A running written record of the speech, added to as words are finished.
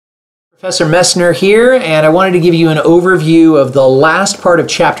Professor Messner here, and I wanted to give you an overview of the last part of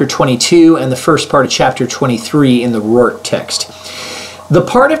Chapter 22 and the first part of Chapter 23 in the Rourke text. The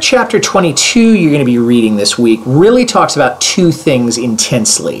part of Chapter 22 you're going to be reading this week really talks about two things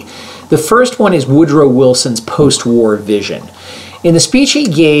intensely. The first one is Woodrow Wilson's post-war vision. In the speech he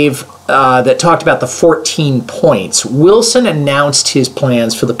gave that talked about the 14 points, Wilson announced his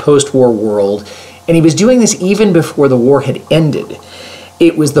plans for the post-war world, and he was doing this even before the war had ended.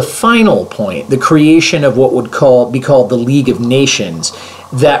 It was the final point, the creation of what would be called the League of Nations,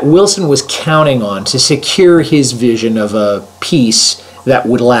 that Wilson was counting on to secure his vision of a peace that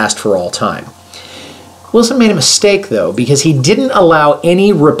would last for all time. Wilson made a mistake, though, because he didn't allow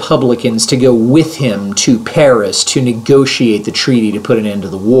any Republicans to go with him to Paris to negotiate the treaty to put an end to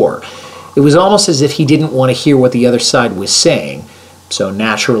the war. It was almost as if he didn't want to hear what the other side was saying. So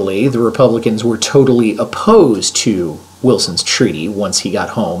naturally, the Republicans were totally opposed to Wilson's treaty once he got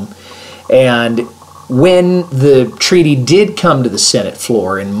home. And when the treaty did come to the Senate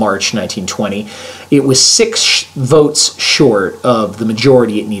floor in March 1920, it was 6 votes short of the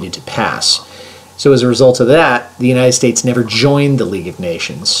majority it needed to pass. So as a result of that, the United States never joined the League of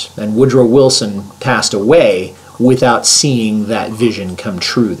Nations, and Woodrow Wilson passed away without seeing that vision come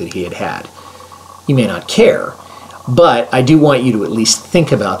true that he had had. You may not care, but I do want you to at least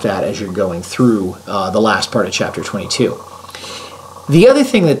think about that as you're going through the last part of Chapter 22. The other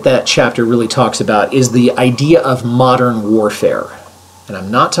thing that chapter really talks about is the idea of modern warfare. And I'm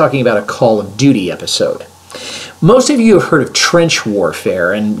not talking about a Call of Duty episode. Most of you have heard of trench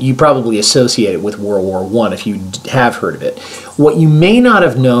warfare, and you probably associate it with World War I if you have heard of it. What you may not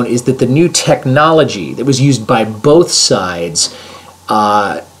have known is that the new technology that was used by both sides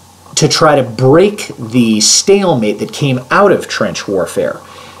to try to break the stalemate that came out of trench warfare.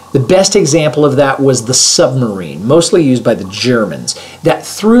 The best example of that was the submarine, mostly used by the Germans, that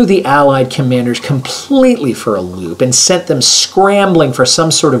threw the Allied commanders completely for a loop and sent them scrambling for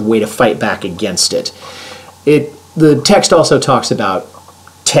some sort of way to fight back against it. The text also talks about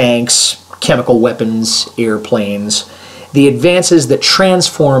tanks, chemical weapons, airplanes, the advances that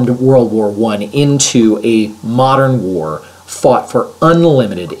transformed World War I into a modern war fought for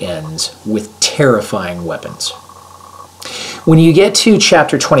unlimited ends with terrifying weapons. When you get to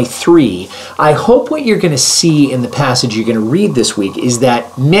Chapter 23, I hope what you're going to see in the passage you're going to read this week is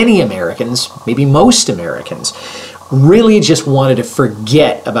that many Americans, maybe most Americans, really just wanted to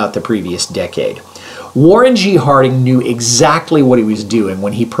forget about the previous decade. Warren G. Harding knew exactly what he was doing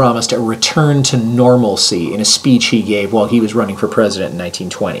when he promised a return to normalcy in a speech he gave while he was running for president in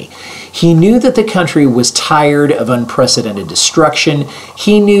 1920. He knew that the country was tired of unprecedented destruction.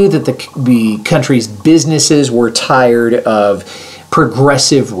 He knew that the country's businesses were tired of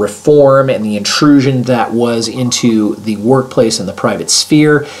progressive reform and the intrusion that was into the workplace and the private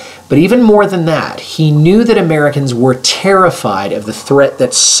sphere. But even more than that, he knew that Americans were terrified of the threat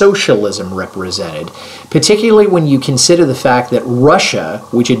that socialism represented, particularly when you consider the fact that Russia,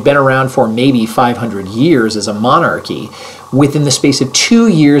 which had been around for maybe 500 years as a monarchy, within the space of 2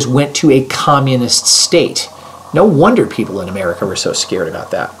 years went to a communist state. No wonder people in America were so scared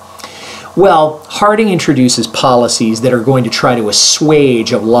about that. Well, Harding introduces policies that are going to try to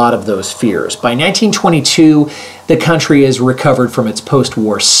assuage a lot of those fears. By 1922, the country has recovered from its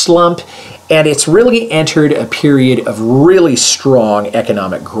post-war slump, and it's really entered a period of really strong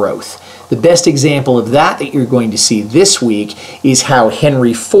economic growth. The best example of that you're going to see this week is how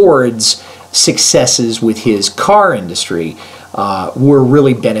Henry Ford's successes with his car industry were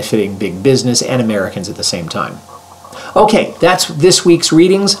really benefiting big business and Americans at the same time. Okay, that's this week's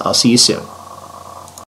readings. I'll see you soon.